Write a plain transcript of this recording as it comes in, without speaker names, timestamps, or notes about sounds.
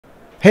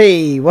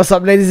Hey, what's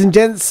up ladies and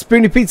gents,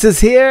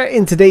 SpoonyPizzas here.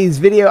 In today's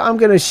video I'm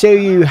going to show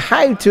you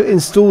how to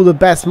install the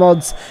best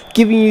mods,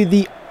 giving you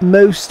the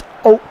most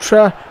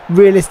ultra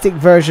realistic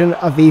version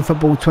of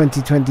eFootball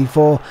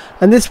 2024,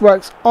 and this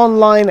works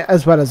online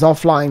as well as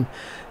offline.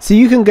 So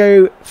you can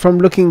go from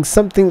looking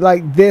something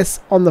like this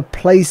on the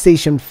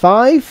PlayStation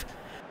 5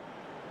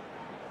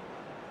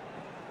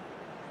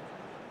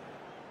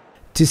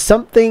 to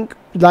something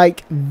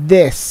like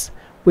this,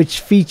 which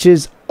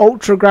features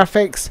ultra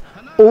graphics,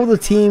 all the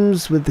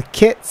teams with the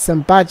kits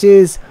and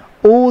badges,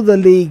 all the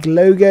league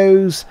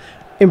logos,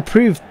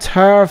 improved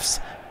turfs,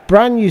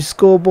 brand new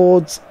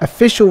scoreboards,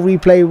 official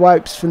replay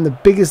wipes from the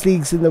biggest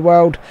leagues in the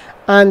world,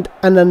 and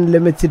an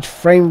unlimited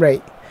frame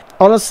rate.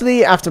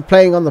 Honestly, after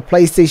playing on the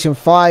PlayStation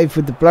 5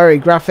 with the blurry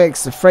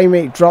graphics, the frame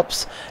rate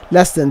drops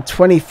less than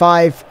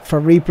 25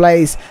 for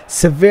replays,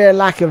 severe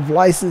lack of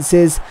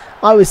licenses,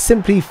 I was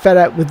simply fed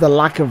up with the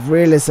lack of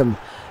realism.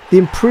 The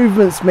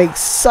improvements make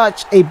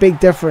such a big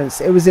difference.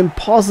 It was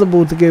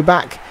impossible to go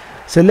back.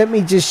 So let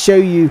me just show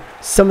you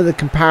some of the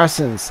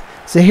comparisons.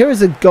 So here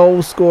is a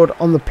goal scored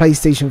on the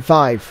PlayStation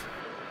 5.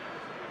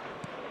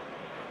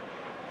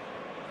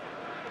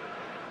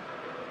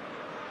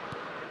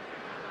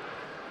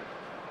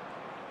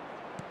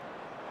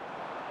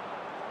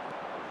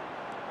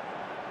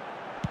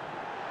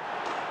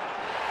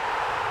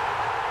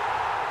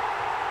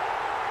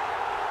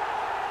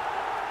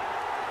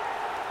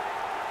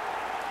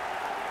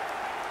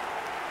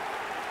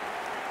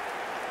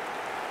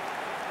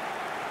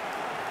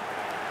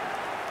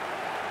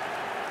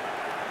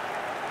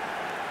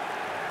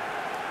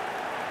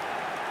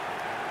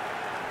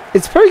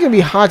 It's probably going to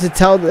be hard to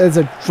tell that there's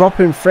a drop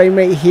in frame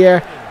rate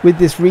here with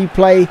this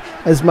replay,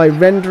 as my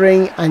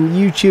rendering and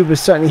YouTube has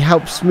certainly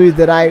helped smooth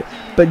it out.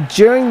 But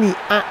during the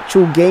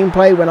actual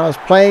gameplay, when I was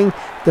playing,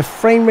 the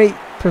frame rate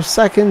per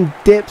second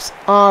dips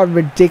are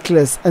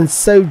ridiculous and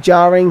so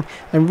jarring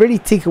and really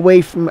take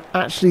away from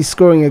actually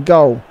scoring a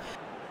goal.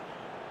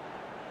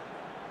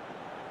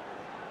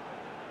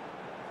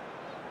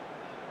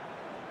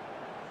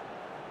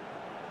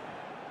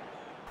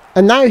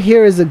 And now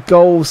here is a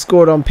goal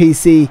scored on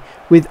PC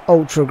with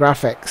ultra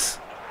graphics.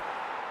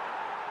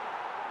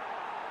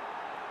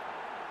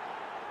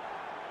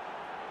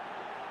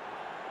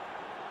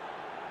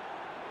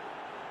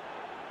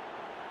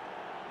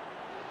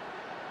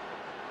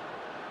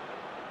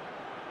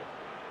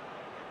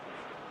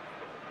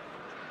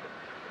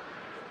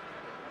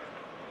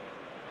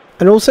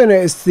 And also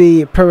notice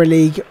the Premier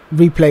League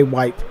replay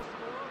wipe.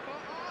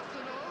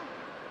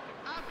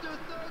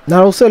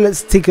 Now also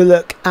let's take a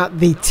look at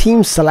the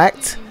team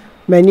select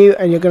menu,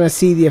 and you're going to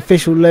see the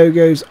official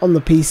logos on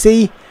the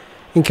PC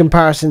in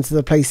comparison to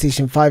the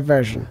PlayStation 5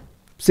 version.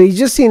 So you've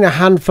just seen a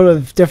handful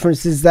of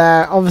differences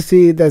there.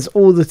 Obviously there's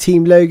all the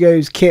team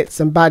logos, kits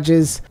and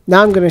badges.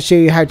 Now I'm going to show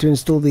you how to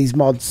install these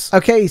mods.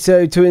 Okay,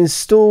 so to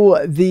install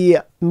the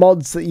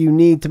mods that you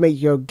need to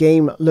make your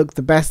game look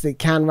the best it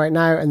can right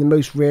now and the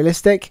most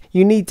realistic,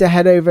 you need to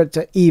head over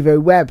to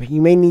EvoWeb.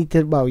 You may need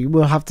to, well, you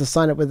will have to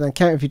sign up with an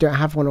account if you don't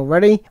have one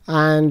already,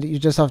 and you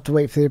just have to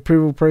wait for the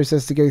approval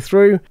process to go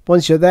through.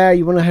 Once you're there,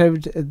 you want to head over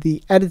to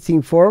the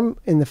editing forum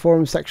in the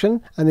forum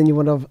section, and then you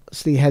want to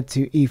obviously head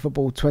to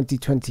eFootball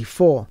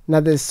 2024.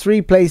 Now there's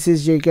three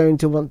places you're going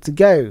to want to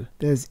go.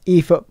 There's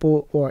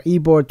eFootball or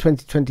eBoard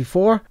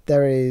 2024.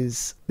 There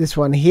is this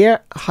one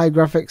here, high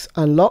graphics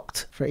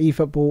unlocked for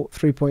eFootball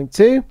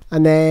 3.2,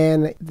 and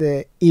then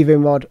the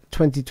EvoMod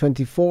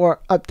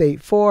 2024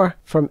 update 4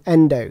 from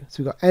Endo.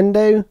 So we've got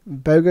Endo,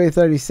 Bogo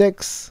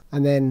 36,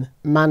 and then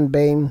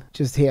Manbane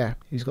just here,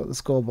 who's got the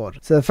scoreboard.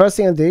 So the first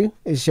thing I'll do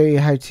is show you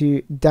how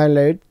to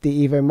download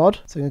the EvoMod.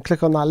 So I'm going to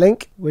click on that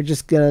link. We're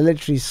just going to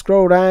literally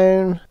scroll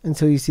down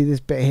until you see this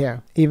bit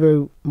here,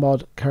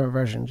 EvoMod current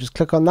version. Just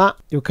click on that.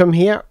 You'll come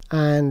here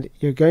and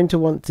you're going to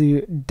want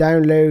to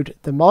download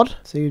the mod.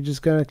 So you're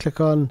just going to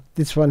click on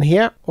this one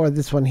here or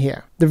this one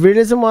here. The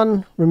Realism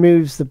one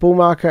removes the ball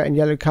marker and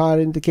yellow card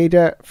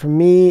indicator. For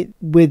me,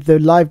 with the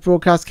live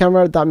broadcast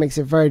camera, that makes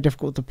it very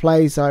difficult to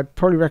play, so I'd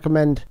probably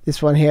recommend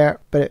this one here.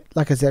 But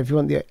like I said, if you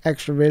want the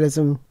extra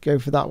realism, go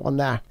for that one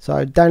there. So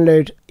I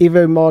download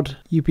EvoMod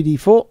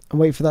UPD4 and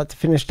wait for that to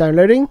finish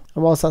downloading.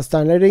 And whilst that's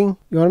downloading,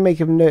 you want to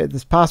make a note of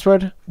this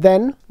password.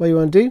 Then what you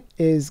want to do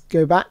is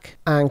go back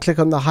and click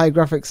on the high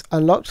graphics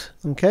unlocked.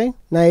 Okay,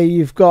 now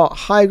you've got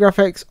high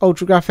graphics,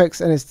 ultra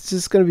graphics, and it's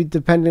just going to be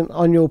dependent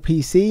on your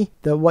PC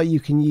that what you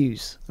can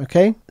use.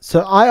 Okay,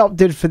 so I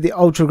opted for the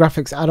ultra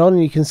graphics add-on.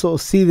 You can sort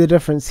of see the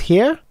difference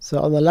here. So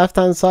on the left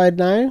hand side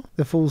now,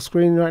 the full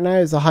screen right now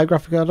is the high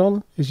graphic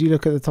add-on. As you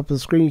look at the top of the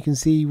screen, you can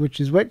see which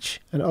is which,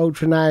 and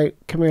ultra now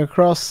coming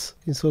across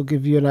can sort of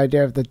give you an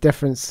idea of the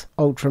difference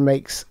ultra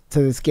makes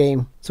to this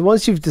game. So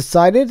once you've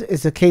decided,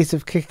 it's a case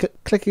of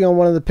clicking on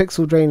one of the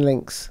pixel drain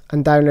links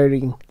and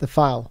downloading the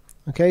file.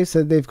 Okay,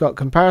 so they've got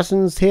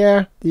comparisons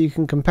here that you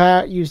can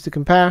use to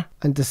compare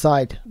and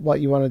decide what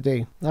you want to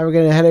do. Now we're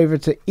going to head over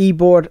to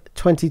eBoard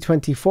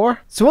 2024.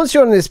 So once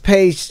you're on this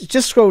page,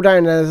 just scroll down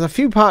and there's a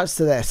few parts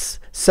to this.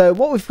 So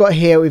what we've got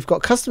here, we've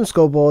got custom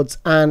scoreboards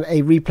and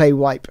a replay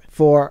wipe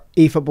for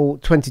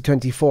eFootball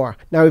 2024.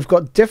 Now we've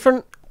got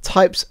different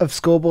types of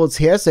scoreboards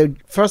here. So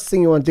first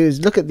thing you want to do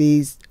is look at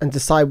these and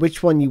decide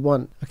which one you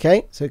want.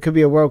 Okay, so it could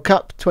be a World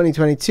Cup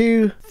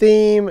 2022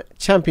 theme,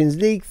 Champions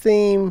League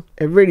theme.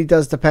 It really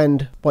does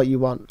depend what you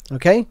want.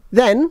 Okay,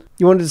 then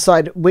you want to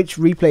decide which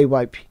replay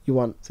wipe you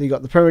want. So you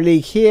got the Premier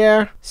League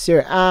here,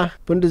 Serie A,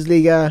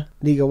 Bundesliga,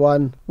 Liga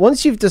 1.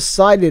 Once you've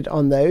decided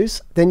on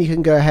those, then you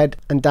can go ahead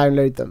and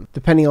download them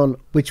depending on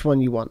which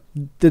one you want.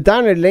 The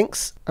download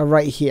links are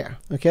right here.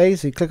 Okay,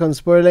 so you click on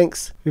spoiler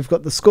links. We've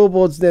got the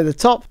scoreboards near the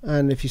top,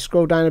 and if you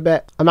scroll down a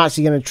bit, I'm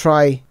actually going to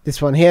try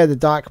this one here, the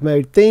dark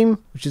mode theme,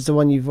 which is the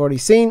one you've already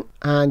seen.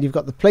 And you've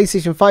got the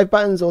PlayStation 5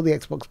 buttons or the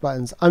Xbox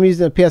buttons. I'm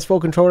using a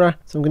PS4 controller,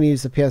 so I'm going to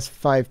use the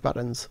PS5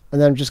 buttons.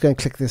 And then I'm just going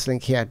to click this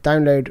link here,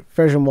 download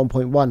version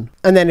 1.1.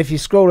 And then if you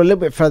scroll a little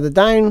bit further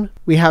down,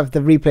 we have the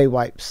replay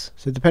wipes.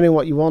 So depending on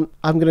what you want,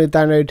 I'm going to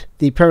download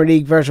the Premier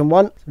League version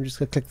 1. So I'm just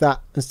going to click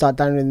that and start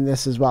downloading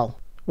this as well.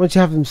 Once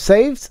you have them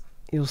saved,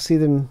 you'll see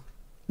them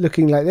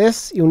looking like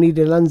this. You'll need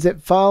an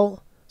unzip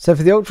file. So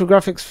for the Ultra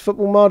Graphics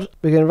Football mod,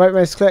 we're going to right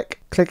mouse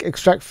click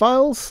extract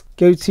files,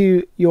 go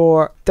to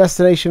your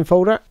destination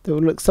folder that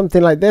will look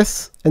something like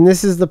this. And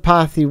this is the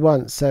path you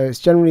want. So it's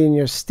generally in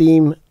your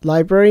Steam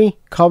library,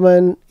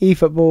 common,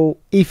 eFootball,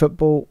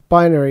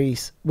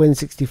 binaries,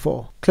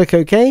 Win64. Click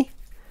OK.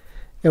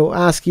 It will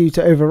ask you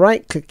to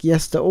overwrite, click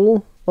yes to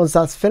all. Once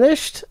that's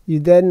finished, you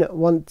then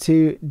want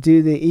to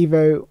do the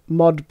Evo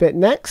mod bit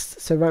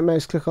next. So right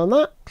mouse click on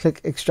that,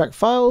 click extract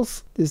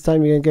files. This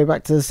time you're going to go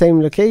back to the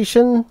same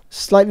location,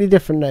 slightly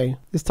different now.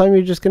 This time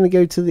you're just going to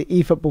go to the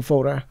eFootball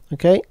folder.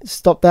 Okay,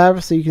 stop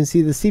there so you can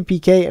see the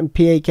CPK and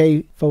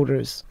PAK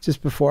folders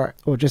just before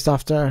or just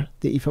after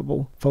the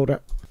eFootball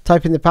folder.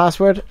 Type in the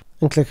password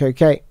and click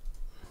OK.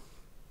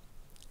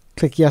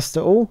 Click yes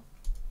to all.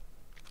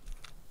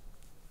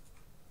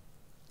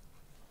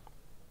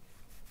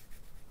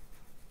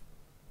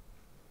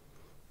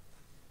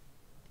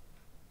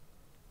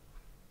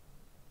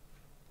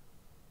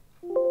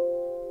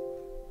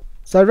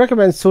 So I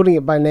recommend sorting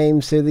it by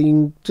name so that you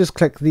can just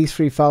click these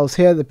three files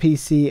here, the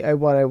PC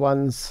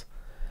 0101s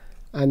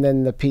and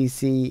then the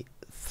PC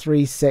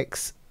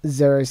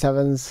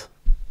 3607s.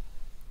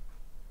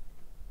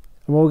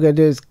 And what we're going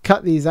to do is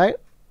cut these out.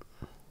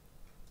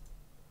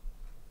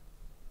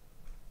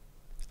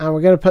 And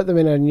we're going to put them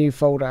in a new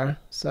folder.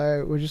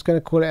 So we're just going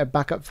to call it a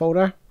backup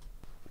folder.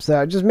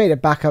 So I just made a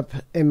backup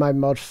in my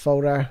mod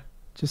folder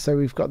just so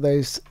we've got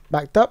those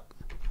backed up.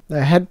 Now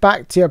head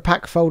back to your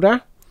pack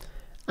folder.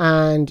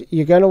 And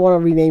you're going to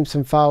want to rename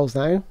some files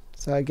now.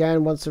 So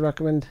again, once I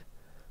recommend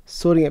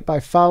sorting it by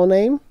file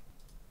name.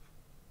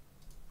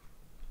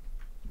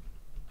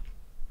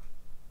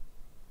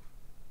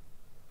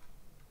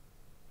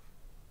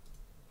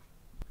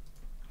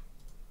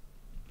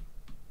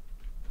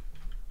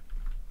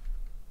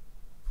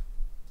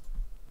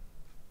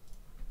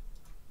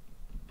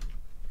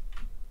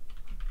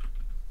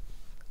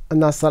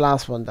 And that's the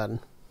last one done.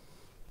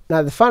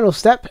 Now the final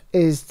step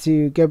is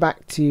to go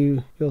back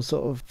to your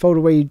sort of folder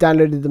where you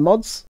downloaded the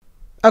mods.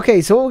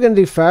 Okay, so what we're going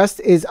to do first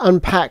is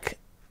unpack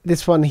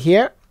this one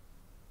here.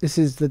 This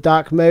is the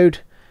dark mode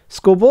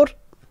scoreboard.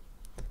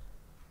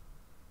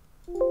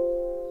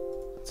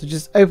 So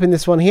just open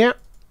this one here,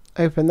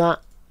 open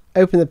that,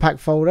 open the pack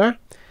folder.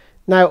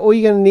 Now all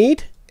you're going to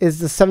need is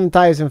the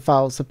 7000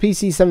 files. So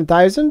PC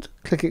 7000,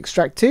 click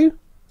extract to.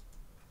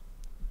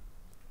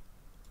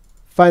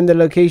 Find the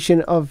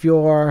location of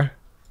your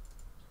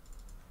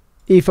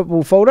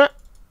eFootball folder,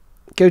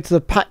 go to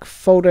the pack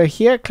folder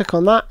here, click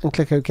on that and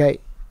click OK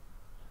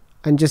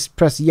and just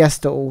press yes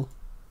to all.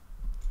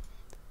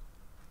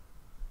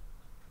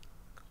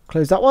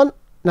 Close that one.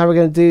 Now we're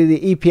going to do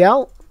the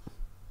EPL.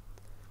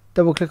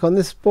 Double click on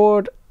this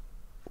board,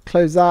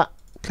 close that,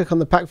 click on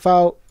the pack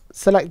file,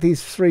 select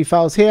these three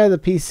files here, the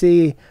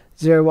PC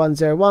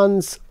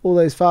 0101s, all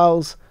those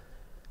files,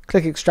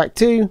 click extract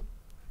to.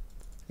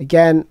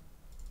 Again,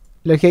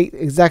 locate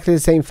exactly the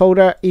same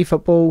folder,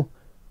 eFootball,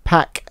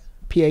 pack,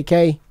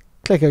 PAK,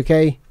 click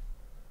OK,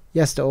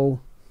 yes to all,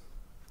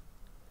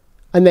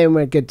 and then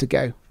we're good to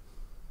go.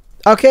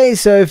 Okay,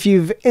 so if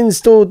you've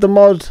installed the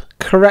mod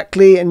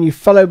correctly and you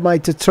followed my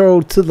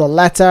tutorial to the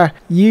letter,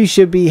 you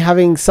should be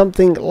having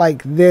something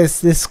like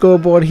this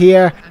scoreboard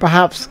here.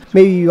 Perhaps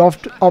maybe you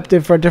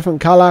opted for a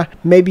different color,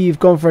 maybe you've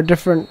gone for a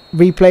different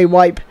replay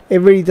wipe. It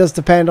really does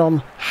depend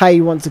on how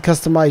you want to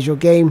customize your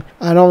game.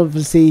 And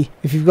obviously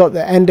if you've got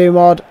the Endo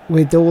mod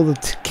with all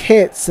the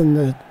kits and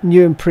the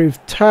new improved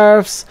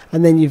turfs,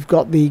 and then you've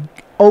got the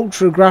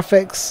Ultra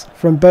graphics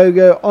from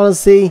BOGO,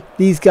 honestly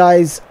these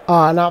guys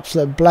are an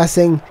absolute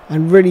blessing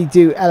and really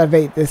do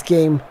elevate this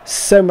game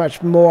so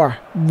much more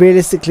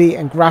realistically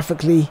and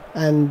graphically,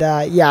 and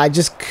yeah, I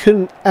just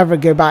couldn't ever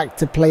go back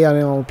to play on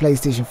it on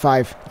PlayStation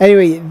 5.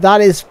 Anyway,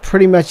 that is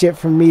pretty much it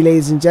from me,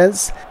 ladies and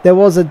gents. There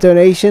was a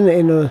donation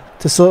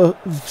to sort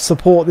of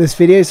support this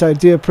video, so I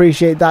do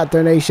appreciate that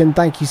donation.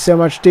 Thank you so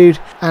much, dude,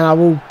 and I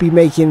will be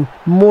making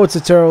more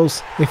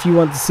tutorials. If you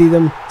want to see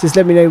them, just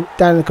let me know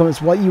down in the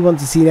comments what you want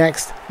to see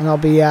next, and I'll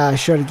be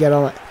sure to get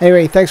on it.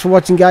 Anyway, thanks for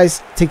watching,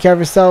 guys. Take care of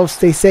yourselves,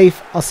 stay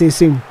safe, I'll see you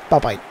soon. Bye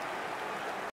bye.